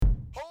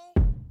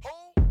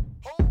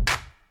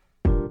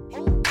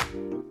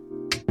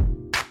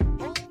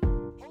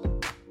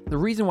The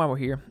reason why we're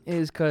here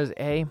is because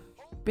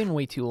been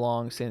way too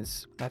long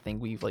since I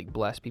think we've like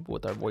blessed people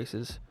with our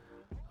voices,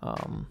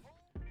 and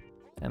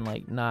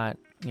like not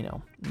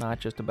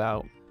just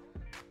about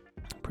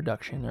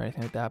production or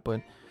anything like that,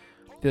 but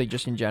I feel like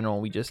just in general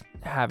we just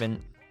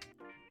haven't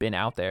been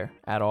out there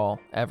at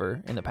all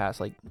ever in the past,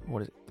 like,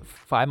 what is it,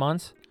 5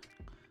 months?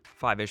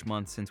 5-ish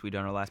months since we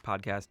done our last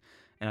podcast.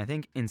 And I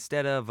think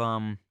instead of,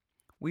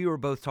 we were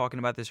both talking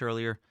about this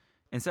earlier,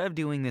 instead of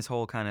doing this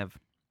whole kind of,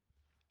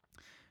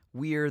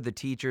 we're the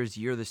teachers,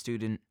 you're the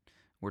student,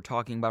 we're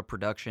talking about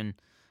production,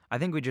 I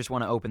think we just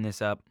want to open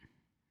this up,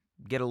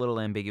 get a little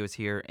ambiguous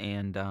here,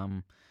 and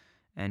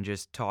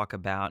just talk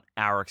about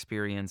our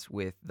experience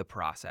with the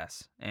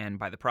process. And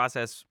by the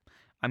process,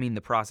 I mean the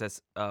process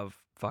of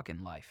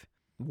fucking life.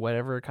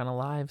 Whatever kind of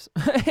lives,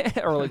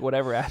 or like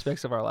whatever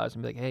aspects of our lives,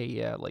 and be like, hey,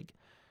 yeah, like,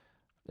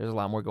 there's a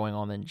lot more going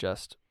on than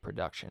just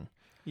production.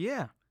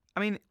 Yeah.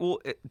 I mean, well,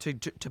 to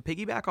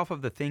piggyback off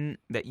of the thing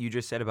that you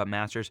just said about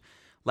Masters,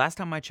 last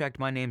time I checked,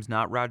 my name's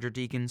not Roger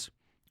Deakins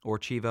or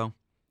Chivo.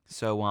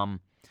 So,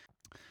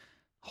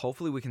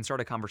 hopefully we can start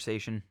a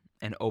conversation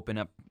and open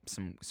up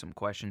some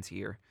questions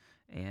here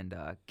and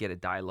get a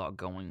dialogue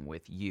going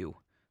with you.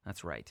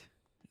 That's right.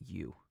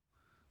 You,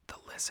 the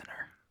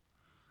listener.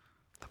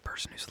 The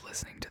person who's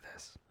listening to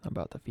this.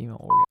 About the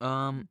female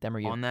organ. Them or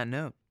you. On that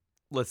note,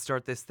 let's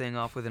start this thing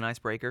off with an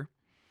icebreaker.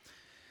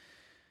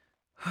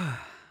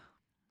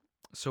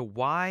 So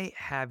why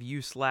have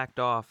you slacked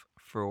off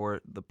for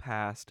the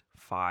past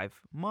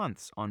 5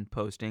 months on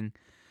posting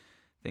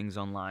things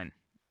online?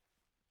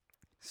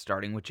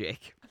 Starting with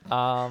Jake.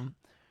 I'll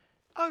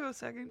go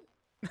second.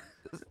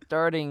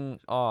 Starting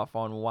off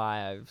on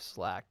why I've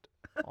slacked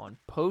on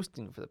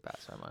posting for the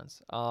past 5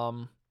 months. I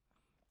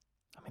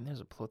mean, there's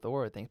a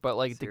plethora of things, but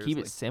like to keep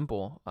it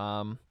simple,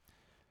 I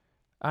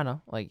don't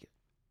know, like.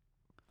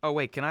 Oh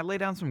wait, can I lay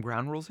down some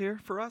ground rules here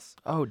for us?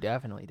 Oh,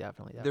 definitely.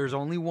 There's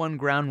only one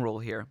ground rule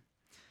here.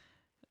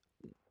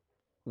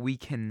 We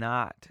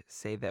cannot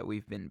say that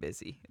we've been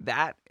busy.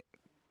 That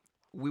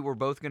we were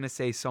both going to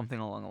say something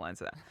along the lines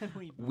of that.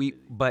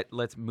 But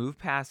let's move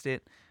past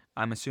it.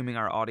 I'm assuming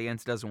our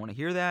audience doesn't want to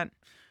hear that.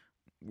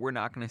 We're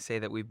not going to say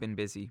that we've been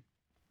busy,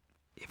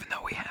 even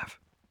though we have.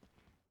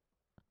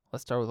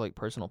 Let's start with like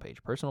personal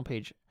page. Personal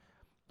page,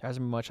 there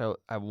hasn't been much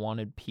I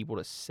wanted people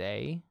to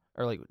say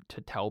or like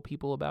to tell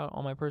people about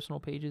on my personal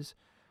pages.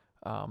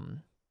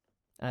 And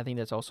I think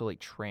that's also like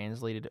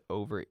translated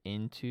over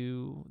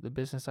into the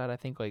business side. I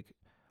think like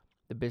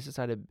the business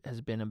side has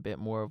been a bit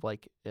more of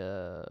like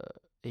a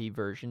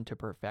version to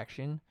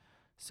perfection.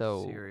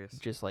 So Serious.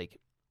 Just like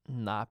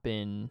not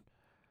been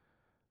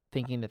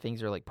thinking that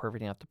things are like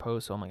perfect enough to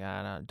post. So I'm like,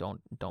 no,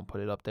 don't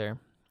put it up there.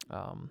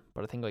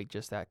 But I think like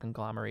just that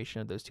conglomeration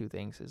of those two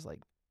things is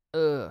like,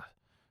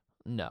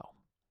 no,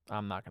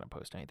 I'm not going to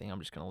post anything. I'm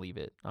just going to leave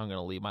it. I'm going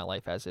to leave my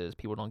life as is.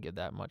 People don't give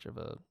that much of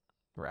a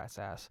rat's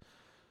ass.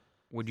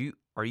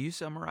 Are you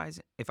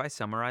summarizing? If I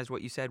summarize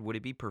what you said, would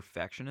it be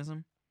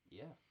perfectionism?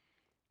 Yeah.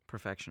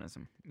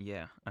 Perfectionism.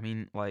 Yeah. I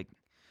mean, like,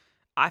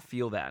 I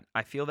feel that.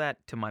 I feel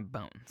that to my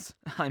bones.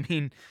 I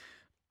mean,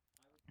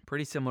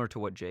 pretty similar to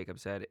what Jacob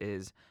said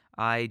is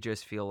I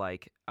just feel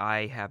like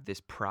I have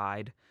this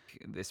pride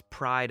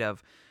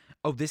of,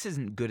 oh, this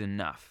isn't good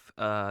enough.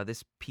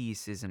 This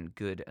piece isn't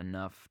good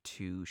enough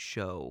to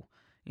show,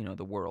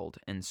 the world.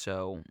 And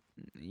so,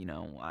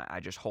 I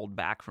just hold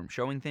back from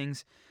showing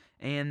things.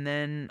 And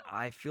then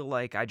I feel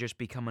like I just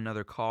become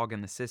another cog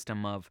in the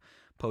system of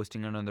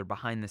posting another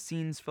behind the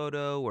scenes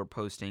photo or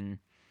posting,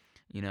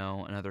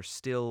 another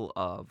still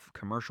of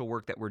commercial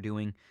work that we're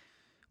doing.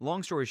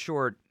 Long story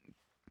short,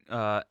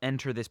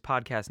 enter this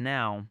podcast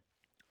now.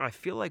 I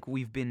feel like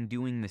we've been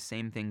doing the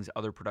same things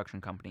other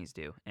production companies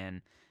do,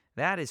 and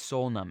that is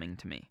soul-numbing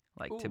to me,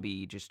 like, to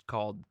be just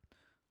called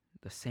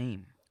the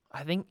same.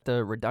 I think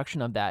the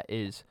reduction of that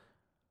is,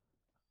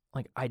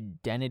 like,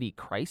 identity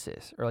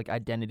crisis, or, like,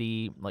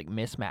 identity, like,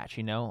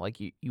 mismatch, Like,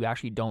 you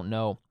actually don't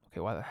know,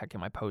 okay, why the heck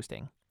am I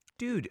posting?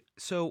 Dude,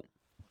 so,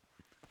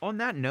 on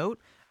that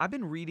note, I've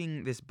been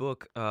reading this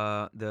book,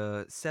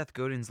 the Seth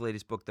Godin's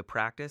latest book, The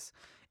Practice,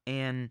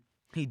 and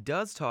he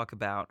does talk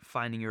about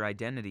finding your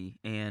identity,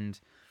 and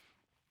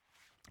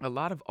a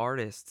lot of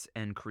artists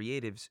and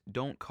creatives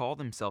don't call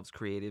themselves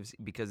creatives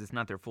because it's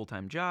not their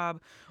full-time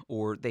job,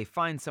 or they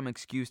find some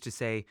excuse to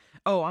say,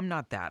 oh, I'm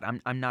not that.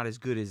 I'm not as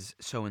good as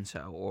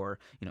so-and-so, or,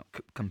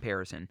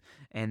 comparison.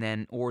 And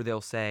then, or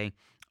they'll say,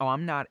 oh,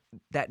 I'm not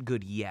that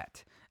good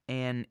yet.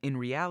 And in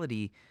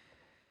reality,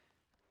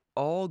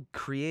 all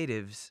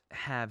creatives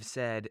have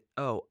said,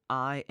 oh,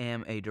 I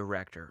am a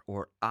director,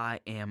 or I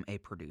am a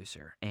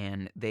producer.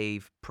 And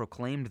they've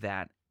proclaimed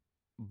that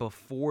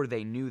before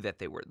they knew that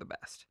they were the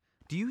best.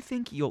 Do you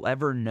think you'll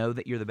ever know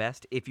that you're the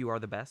best if you are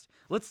the best?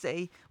 Let's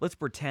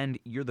pretend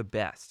you're the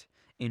best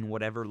in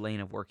whatever lane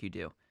of work you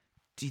do.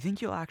 Do you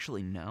think you'll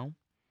actually know?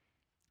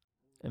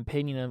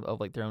 Opinion of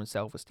like their own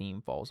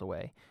self-esteem falls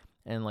away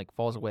in like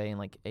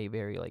a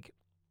very like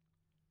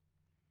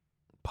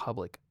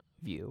public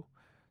view.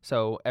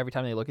 So every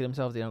time they look at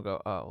themselves, they don't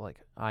go, oh, like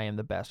I am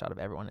the best out of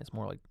everyone. It's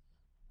more like,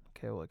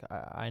 okay, well, like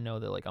I know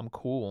that like I'm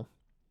cool,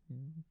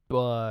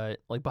 but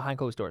like behind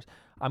closed doors,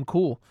 I'm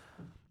cool,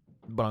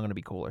 but I'm gonna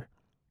be cooler,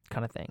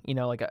 kind of thing. You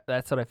know, like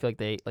that's what I feel like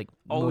they like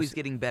Always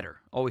getting better,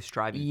 always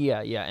striving.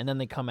 Yeah, yeah, and then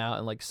they come out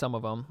and like some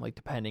of them, like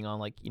depending on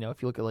like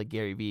if you look at like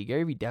Gary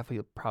Vee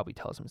definitely probably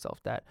tells himself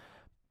that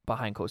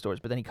behind closed doors,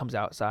 but then he comes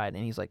outside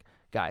and he's like,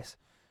 guys,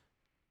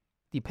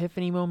 the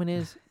epiphany moment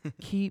is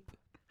keep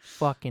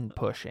fucking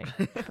pushing.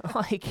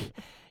 Like,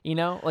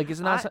 like it's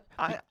not.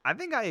 I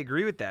think I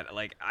agree with that.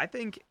 Like, I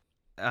think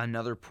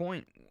another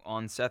point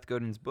on Seth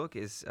Godin's book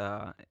is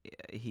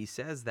he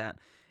says that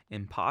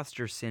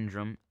imposter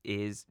syndrome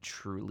is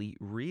truly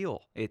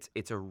real.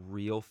 It's a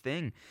real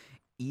thing.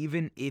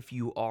 Even if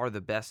you are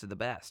the best of the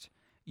best,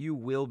 you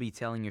will be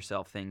telling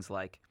yourself things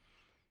like,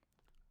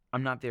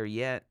 I'm not there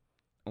yet,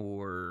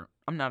 or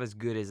I'm not as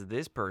good as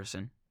this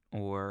person,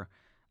 or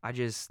I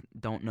just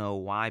don't know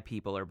why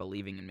people are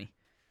believing in me.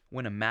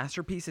 When a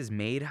masterpiece is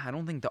made, I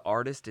don't think the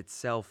artist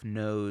itself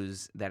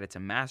knows that it's a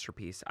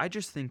masterpiece. I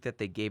just think that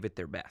they gave it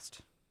their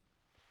best.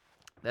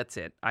 That's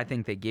it. I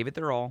think they gave it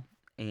their all,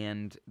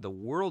 and the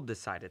world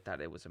decided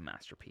that it was a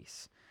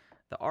masterpiece.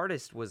 The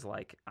artist was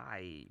like,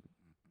 I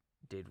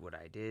did what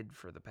I did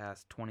for the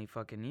past 20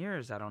 fucking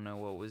years. I don't know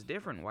what was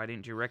different. Why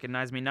didn't you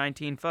recognize me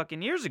 19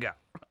 fucking years ago?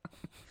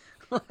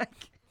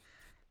 Like,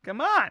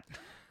 come on.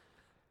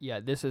 Yeah,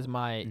 this is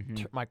my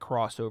my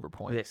crossover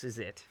point. This is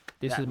it.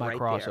 This is my right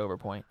crossover there.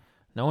 point.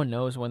 No one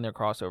knows when they're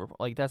crossover.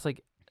 Like that's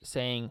like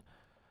saying,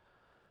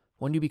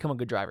 when do you become a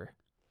good driver?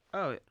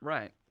 Oh,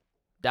 right.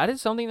 That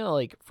is something that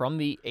like from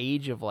the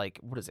age of like,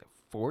 what is it,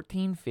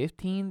 14,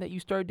 15 that you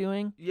start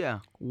doing? Yeah.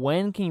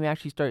 When can you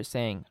actually start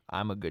saying,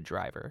 I'm a good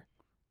driver?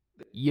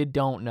 You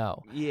don't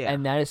know. Yeah.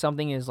 And that is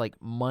something as like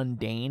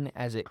mundane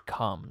as it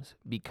comes,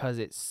 because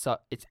it's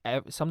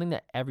something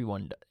that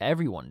everyone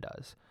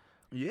does.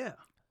 Yeah.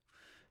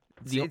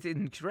 It's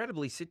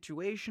incredibly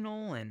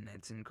situational, and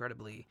it's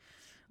incredibly,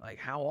 like,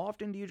 how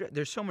often do you drive?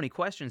 There's so many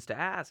questions to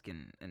ask,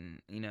 and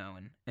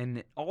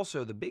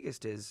also the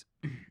biggest is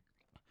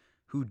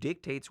who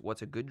dictates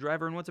what's a good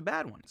driver and what's a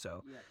bad one.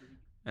 So,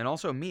 and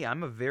also me,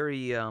 I'm a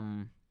very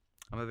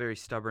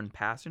stubborn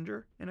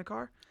passenger in a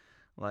car.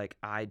 Like,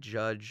 I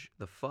judge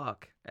the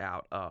fuck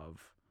out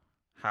of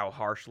how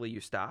harshly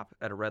you stop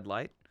at a red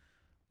light.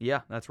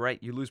 Yeah, that's right.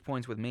 You lose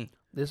points with me.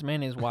 This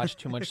man has watched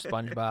too much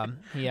SpongeBob.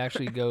 He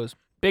actually goes,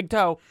 big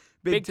toe.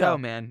 Big toe,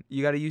 man.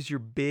 You got to use your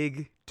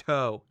big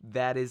toe.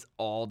 That is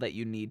all that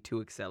you need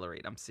to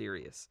accelerate. I'm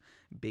serious.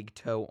 Big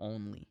toe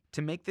only.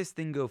 To make this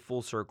thing go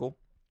full circle,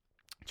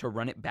 to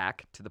run it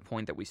back to the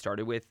point that we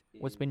started with.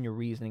 What's been your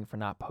reasoning for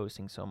not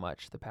posting so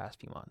much the past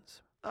few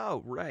months?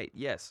 Oh, right.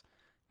 Yes.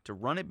 To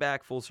run it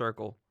back full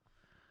circle,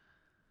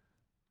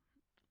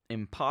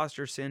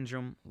 imposter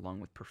syndrome, along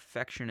with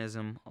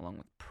perfectionism, along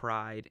with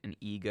pride and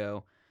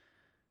ego,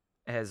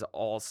 has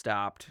all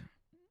stopped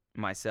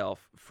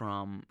myself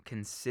from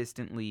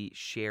consistently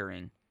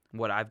sharing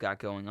what I've got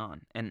going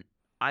on. And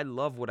I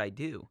love what I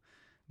do,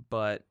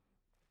 but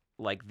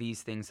like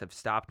these things have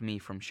stopped me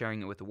from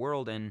sharing it with the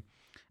world. And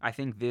I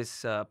think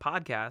this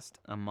podcast,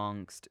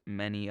 amongst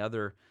many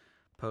other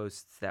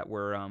posts that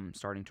we're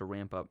starting to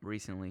ramp up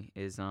recently,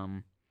 is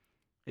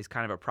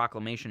kind of a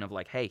proclamation of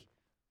like, hey,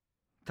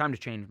 time to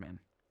change, man.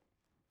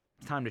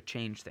 It's time to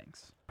change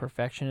things.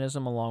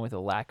 Perfectionism along with a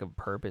lack of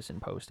purpose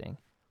in posting.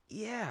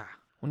 Yeah.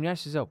 When you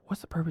ask yourself,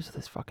 what's the purpose of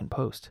this fucking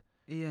post?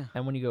 Yeah.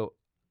 And when you go,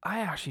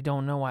 I actually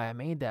don't know why I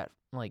made that,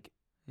 like,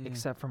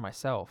 except for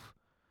myself.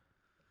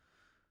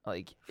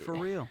 Like, for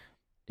real.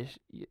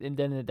 And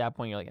then at that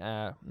point, you're like,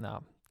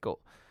 no, go.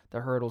 The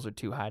hurdles are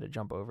too high to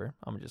jump over.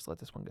 I'm going to just let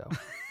this one go.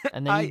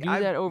 And then you do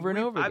that over and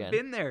over again. I've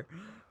been there.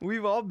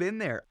 We've all been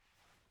there.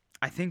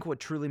 I think what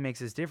truly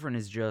makes us different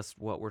is just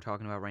what we're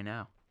talking about right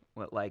now.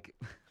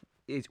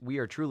 We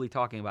are truly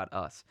talking about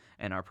us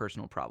and our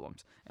personal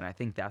problems. And I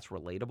think that's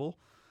relatable.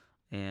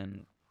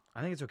 And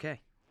I think it's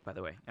okay, by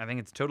the way. I think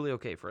it's totally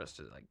okay for us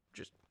to like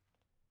just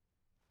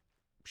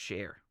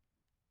share.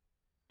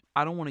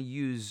 I don't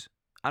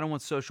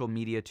want social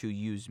media to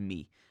use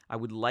me. I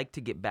would like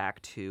to get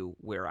back to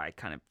where I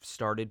kind of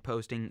started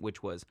posting,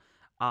 which was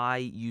I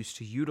used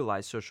to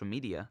utilize social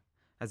media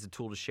as a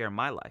tool to share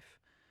my life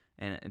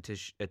and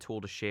a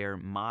tool to share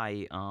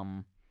my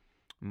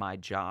my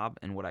job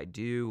and what I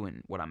do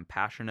and what I'm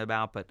passionate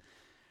about. But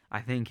I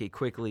think it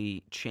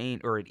quickly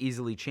changed, or it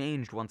easily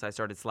changed once I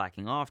started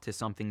slacking off to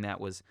something that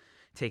was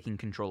taking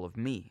control of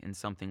me, and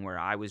something where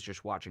I was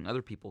just watching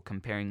other people,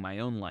 comparing my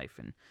own life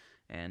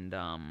and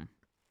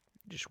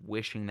just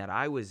wishing that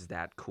I was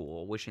that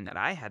cool, wishing that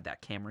I had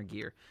that camera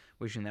gear,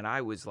 wishing that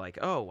I was like,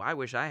 oh, I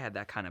wish I had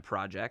that kind of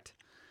project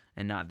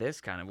and not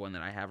this kind of one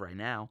that I have right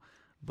now.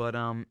 But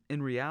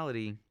in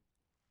reality,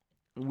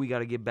 we got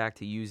to get back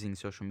to using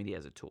social media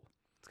as a tool.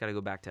 It's got to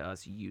go back to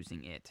us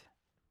using it,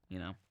 you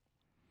know?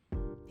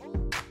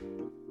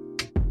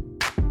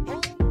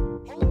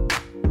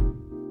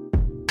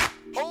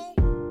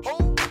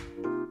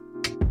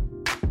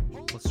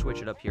 Let's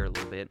switch it up here a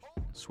little bit.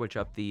 Switch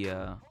up the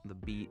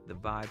beat, the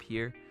vibe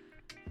here.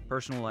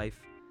 Personal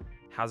life,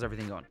 how's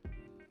everything going?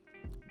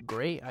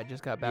 great. I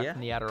just got back Yeah?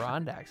 from the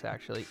Adirondacks,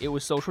 actually. It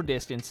was social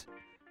distance.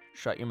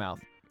 Shut your mouth.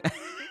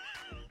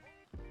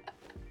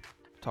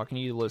 Talking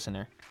to you, the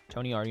listener.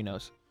 Tony already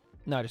knows.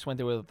 No, I just went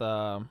there with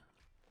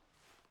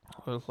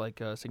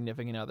like a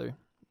significant other.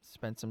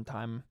 Spent some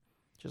time,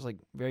 just like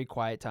very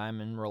quiet time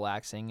and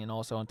relaxing. And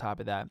also on top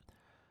of that,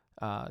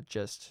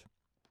 just,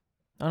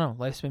 I don't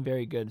know, life's been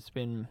very good. It's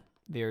been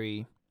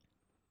very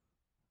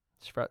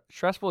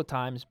stressful at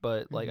times,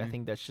 but like I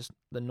think that's just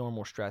the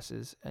normal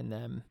stresses. And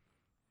then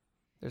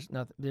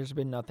there's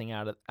been nothing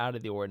out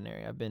of the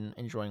ordinary. I've been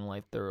enjoying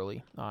life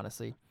thoroughly,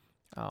 honestly.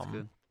 That's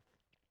good.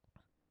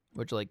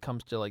 Which like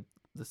comes to like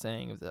the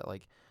saying of that,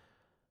 like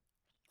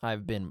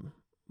I've been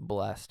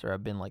blessed, or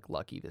I've been like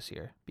lucky this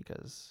year,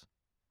 because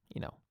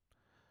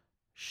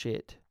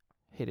shit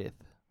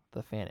hitteth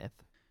the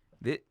faneth.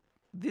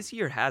 This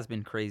year has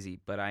been crazy,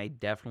 but I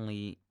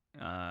definitely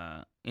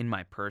in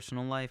my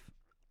personal life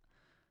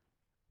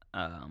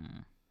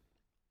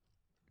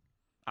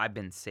I've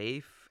been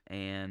safe,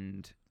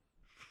 and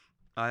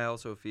I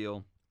also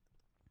feel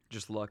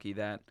just lucky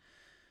that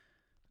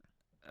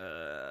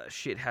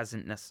shit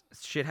hasn't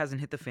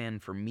hit the fan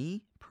for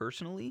me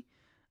personally.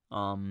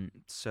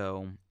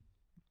 So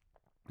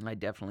I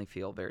definitely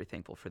feel very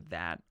thankful for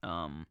that.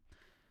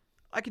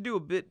 I could do a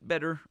bit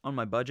better on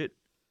my budget,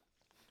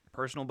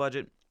 personal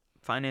budget,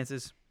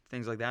 finances,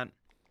 things like that,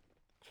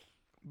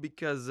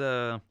 because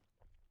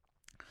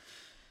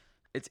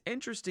it's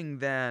interesting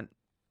that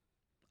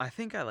I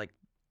think I like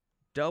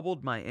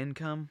doubled my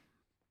income,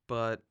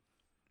 but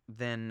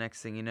then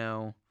next thing you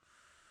know,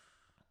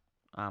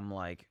 I'm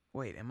like,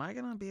 wait, am I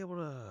gonna be able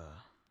to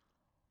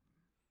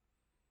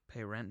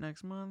pay rent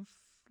next month?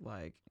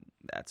 Like,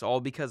 that's all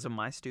because of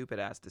my stupid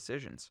ass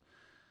decisions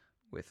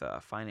with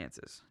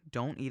finances.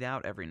 Don't eat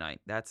out every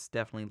night. That's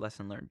definitely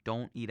lesson learned.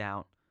 Don't eat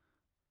out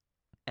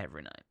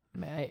every night.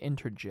 May I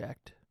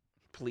interject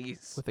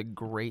Please. with a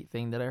great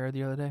thing that I heard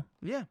the other day?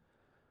 Yeah.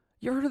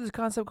 You ever heard of this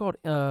concept called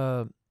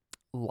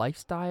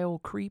lifestyle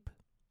creep?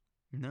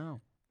 No.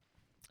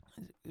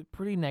 It's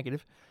pretty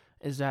negative.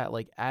 Is that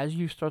like as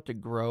you start to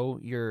grow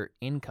your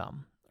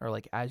income, or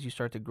like as you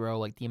start to grow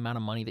like the amount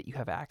of money that you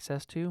have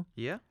access to,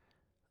 Yeah.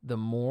 the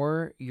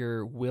more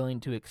you're willing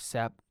to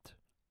accept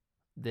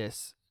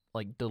this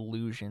like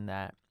delusion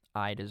that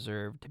I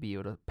deserve to be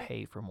able to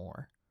pay for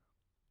more.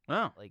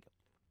 Oh. Like,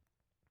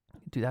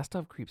 dude, that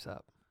stuff creeps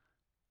up.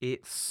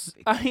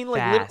 I mean,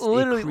 like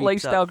literally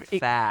lifestyle.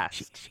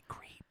 Fast. She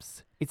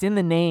creeps. It's in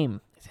the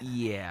name.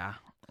 Yeah.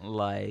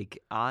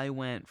 Like, I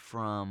went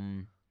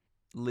from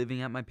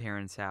living at my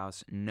parents'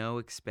 house, no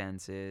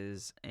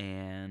expenses,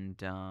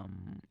 and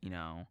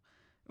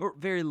or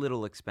very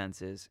little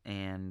expenses,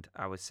 and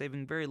I was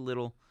saving very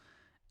little,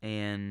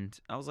 and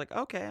I was like,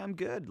 okay, I'm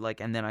good.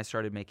 Like, and then I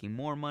started making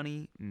more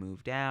money,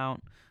 moved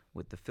out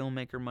with the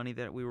filmmaker money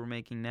that we were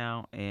making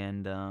now,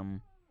 and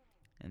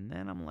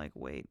then I'm like,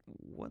 wait,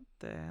 what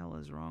the hell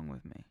is wrong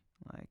with me?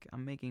 Like,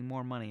 I'm making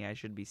more money, I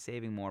should be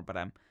saving more, but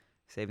I'm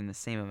saving the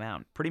same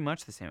amount, pretty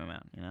much the same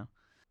amount,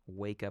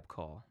 Wake up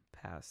call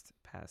past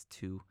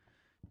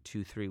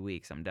 3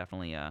 weeks. I'm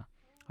definitely I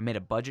made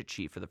a budget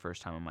sheet for the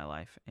first time in my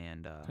life,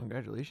 and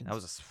Congratulations. that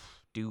was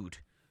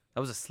that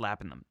was a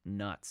slap in the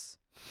nuts.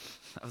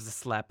 That was a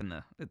slap in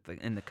the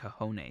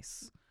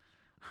cojones.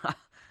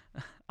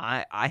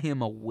 I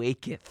am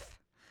awaketh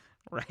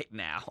right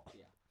now.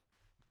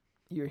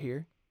 You're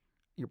here.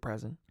 You're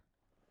present.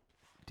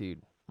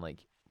 Dude, like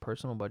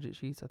personal budget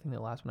sheets, I think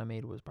the last one I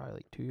made was probably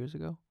like 2 years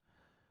ago.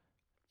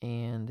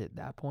 And at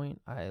that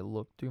point, I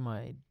looked through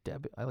my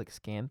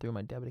scanned through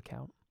my debit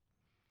account,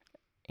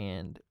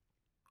 and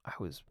I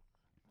was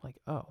like,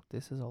 oh,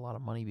 this is a lot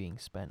of money being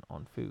spent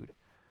on food.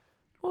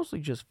 Mostly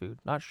just food,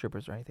 not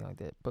strippers or anything like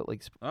that, but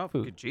like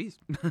food. Good jeez.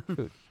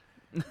 Food.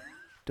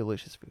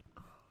 Delicious food.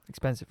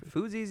 Expensive food.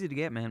 Food's easy to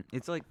get, man.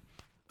 It's like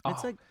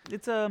Oh.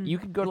 You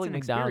could go to it's like an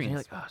McDonald's and you're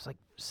experience. like, oh, it's like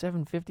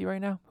 $7.50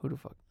 right now.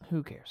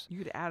 Who cares? You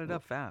could add it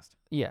up fast.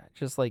 Yeah,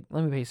 just like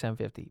let me pay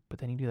 $7.50, but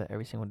then you do that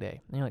every single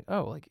day, and you're like,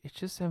 oh, like it's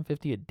just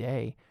 $7.50 a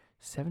day.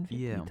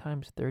 $7.50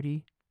 times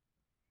 30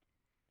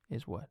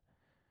 is what?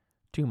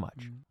 Too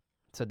much.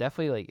 So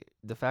definitely like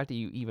the fact that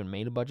you even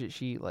made a budget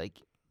sheet,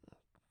 like,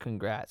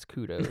 congrats,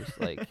 kudos.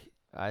 Like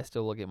I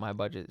still look at my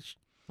budget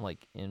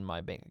like in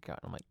my bank account.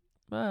 I'm like,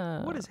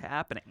 What is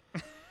happening?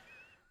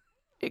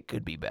 it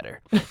could be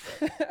better.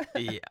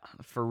 Yeah,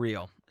 for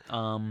real.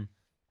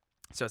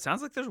 So it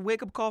sounds like there's a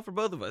wake-up call for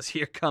both of us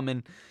here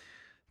coming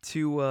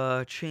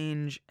to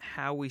change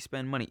how we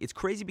spend money. It's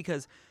crazy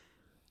because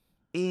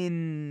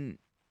in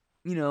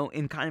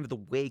kind of the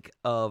wake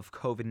of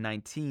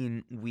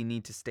COVID-19, we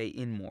need to stay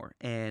in more.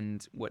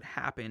 And what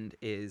happened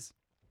is,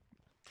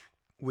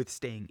 with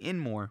staying in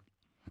more,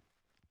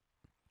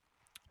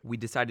 we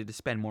decided to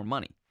spend more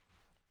money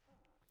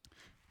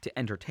to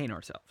entertain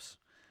ourselves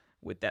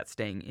with that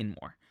staying in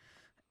more.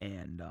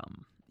 And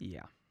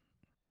yeah.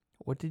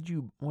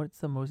 What's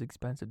the most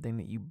expensive thing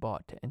that you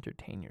bought to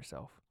entertain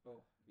yourself?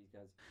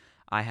 Because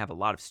I have a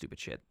lot of stupid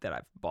shit that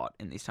I've bought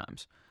in these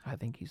times. I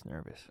think he's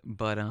nervous.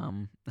 But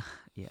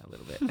yeah, a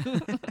little bit.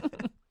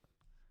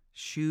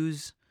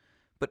 Shoes,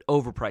 but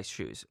overpriced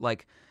shoes.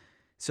 Like,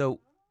 so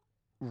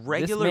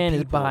regular this man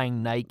people, is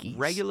buying Nikes.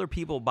 regular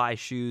people buy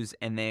shoes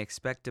and they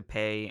expect to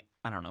pay,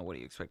 I don't know, what do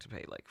you expect to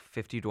pay? Like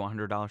 $50 to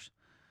 $100?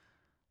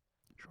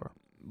 Sure.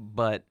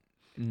 But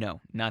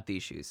no, not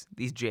these shoes.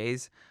 These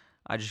J's,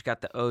 I just got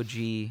the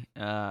OG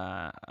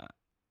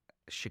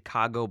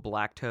Chicago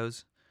Black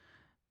Toes,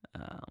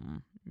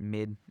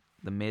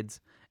 the mids,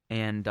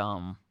 and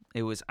I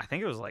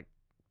think it was like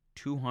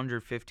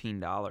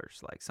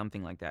 $215, like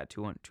something like that,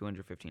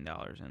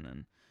 $215, and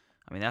then,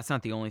 I mean, that's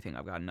not the only thing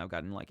I've gotten. I've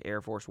gotten like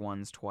Air Force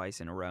Ones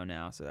twice in a row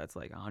now, so that's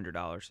like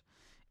 $100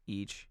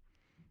 each,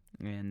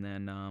 and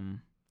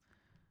then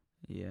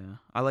yeah,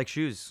 I like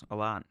shoes a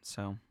lot,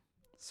 so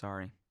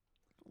sorry.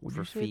 Would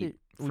For you say feet,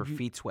 that, for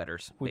feet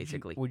sweaters,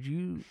 basically. Would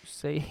you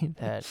say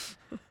that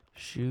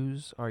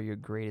shoes are your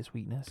greatest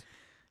weakness?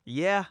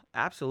 Yeah,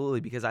 absolutely,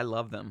 because I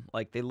love them.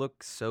 Like, they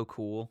look so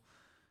cool.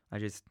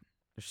 They're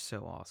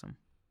so awesome.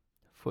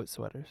 Foot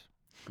sweaters.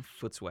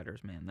 Foot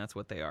sweaters, man, that's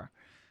what they are.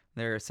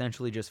 They're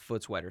essentially just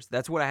foot sweaters.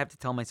 That's what I have to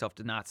tell myself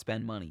to not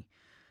spend money.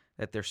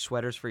 That they're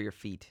sweaters for your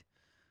feet.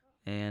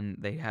 And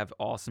they have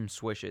awesome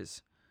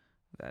swishes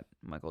that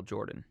Michael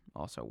Jordan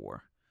also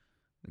wore.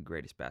 The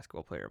greatest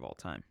basketball player of all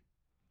time.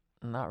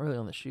 Not really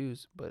on the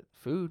shoes, but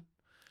food.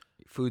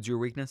 Food's your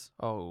weakness?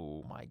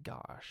 Oh my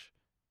gosh.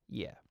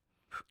 Yeah.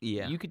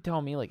 Yeah. You could tell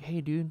me like,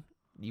 hey dude,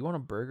 you want a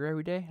burger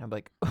every day? I'm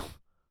like,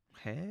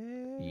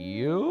 Hey.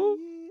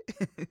 you?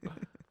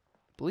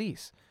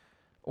 Please.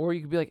 Or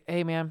you could be like,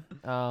 hey man,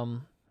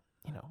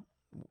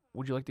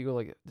 would you like to go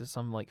like to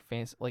some like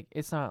fancy, like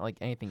it's not like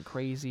anything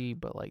crazy,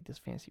 but like this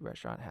fancy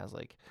restaurant has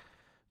like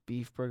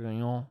beef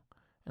bourguignon,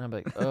 and I'm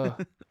like,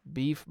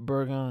 beef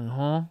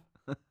bourguignon.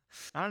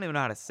 I don't even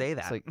know how to say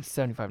that. It's like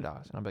 $75, and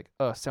I'm like,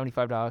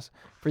 $75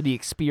 for the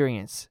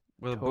experience.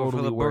 For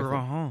totally the worth burger, it.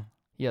 huh?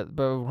 Yeah,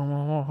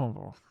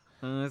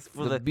 It's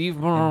for the the beef.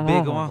 big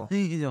one.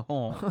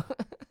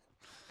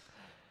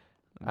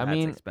 I That's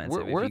mean,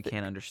 expensive. If you worth it.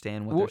 can't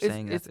understand what Well, they're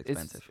saying, that's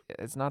expensive.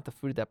 It's not the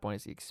food at that point;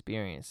 it's the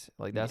experience.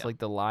 Like that's Yeah. like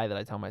the lie that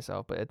I tell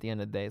myself. But at the end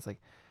of the day, it's like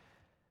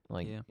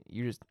Yeah.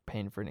 you're just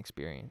paying for an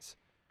experience.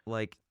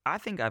 Like, I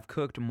think I've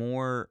cooked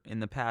more in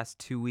the past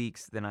 2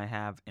 weeks than I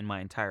have in my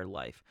entire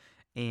life.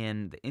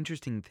 And the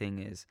interesting thing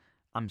is,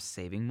 I'm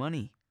saving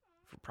money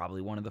for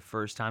probably one of the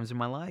first times in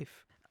my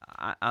life.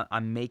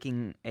 I'm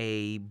making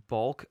a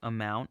bulk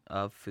amount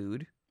of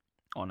food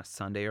on a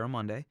Sunday or a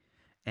Monday,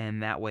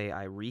 and that way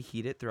I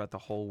reheat it throughout the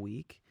whole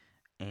week.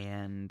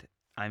 And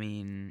I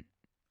mean,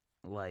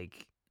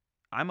 like,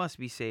 I must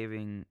be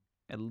saving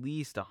at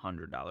least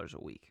 $100 a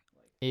week.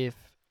 If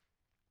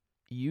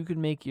you could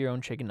make your own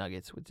chicken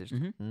nuggets, which is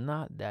Mhm.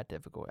 not that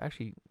difficult.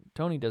 Actually,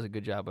 Tony does a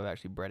good job of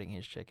actually breading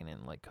his chicken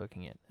and like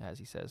cooking it, as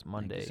he says,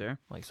 Monday, sir.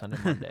 like Sunday,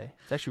 Monday.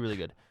 It's actually really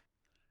good.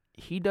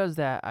 He does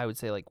that, I would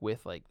say, like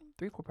with like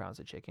 3-4 pounds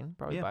of chicken.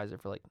 Probably Yeah. buys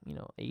it for like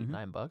 $8, Mhm.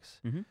 $9,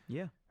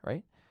 Yeah,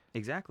 right?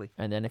 exactly.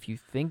 And then if you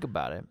think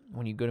about it,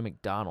 when you go to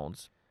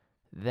McDonald's,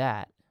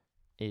 that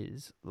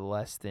is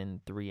less than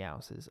 3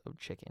 ounces of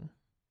chicken.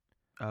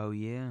 Oh,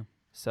 yeah.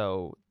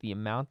 So the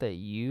amount that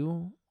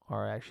you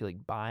are actually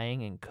like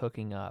buying and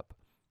cooking up,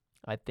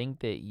 I think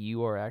that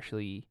you are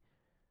actually,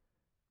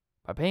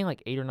 by paying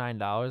like $8 or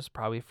 $9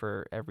 probably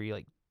for every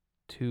like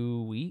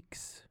 2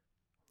 weeks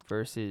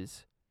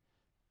versus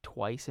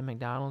twice in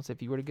McDonald's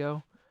if you were to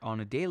go. On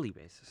a daily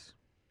basis.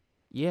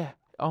 Yeah.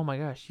 Oh my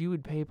gosh, you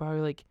would pay probably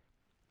like,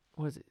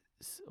 what is it,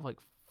 like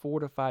 4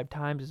 to 5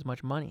 times as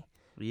much money.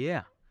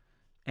 Yeah.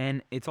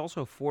 And it's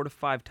also 4 to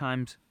 5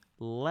 times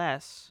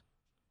less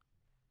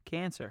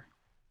cancer.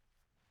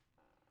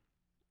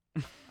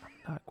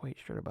 Not quite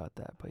sure about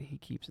that, but he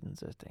keeps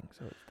insisting,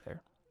 so it's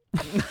there.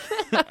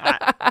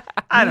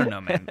 I don't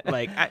know, man.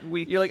 Like,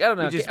 You're like, I don't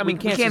know. we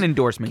can't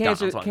endorse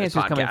McDonald's on this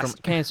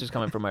podcast. Cancer's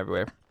coming from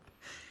everywhere.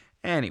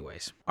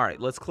 Anyways, all right,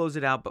 let's close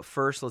it out. But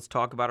first, let's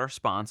talk about our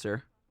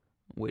sponsor,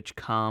 which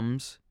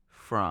comes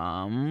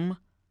from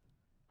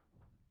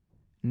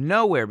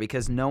nowhere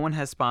because no one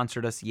has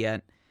sponsored us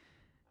yet.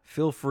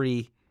 Feel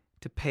free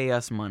to pay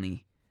us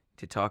money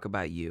to talk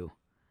about you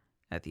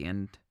at the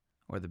end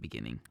or the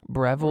beginning or the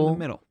Breville,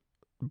 middle.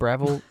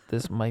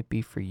 this might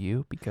be for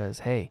you because,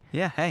 hey,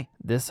 Yeah, hey.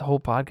 this whole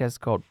podcast is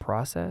called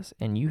Process,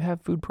 and you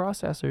have food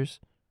processors.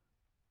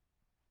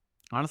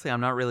 Honestly,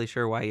 I'm not really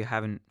sure why you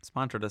haven't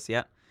sponsored us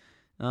yet.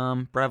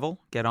 Breville,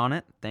 get on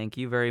it. Thank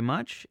you very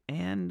much.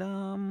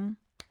 And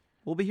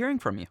we'll be hearing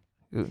from you.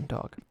 Guten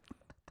Tag.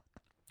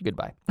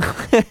 Goodbye.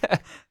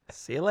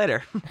 See you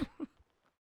later.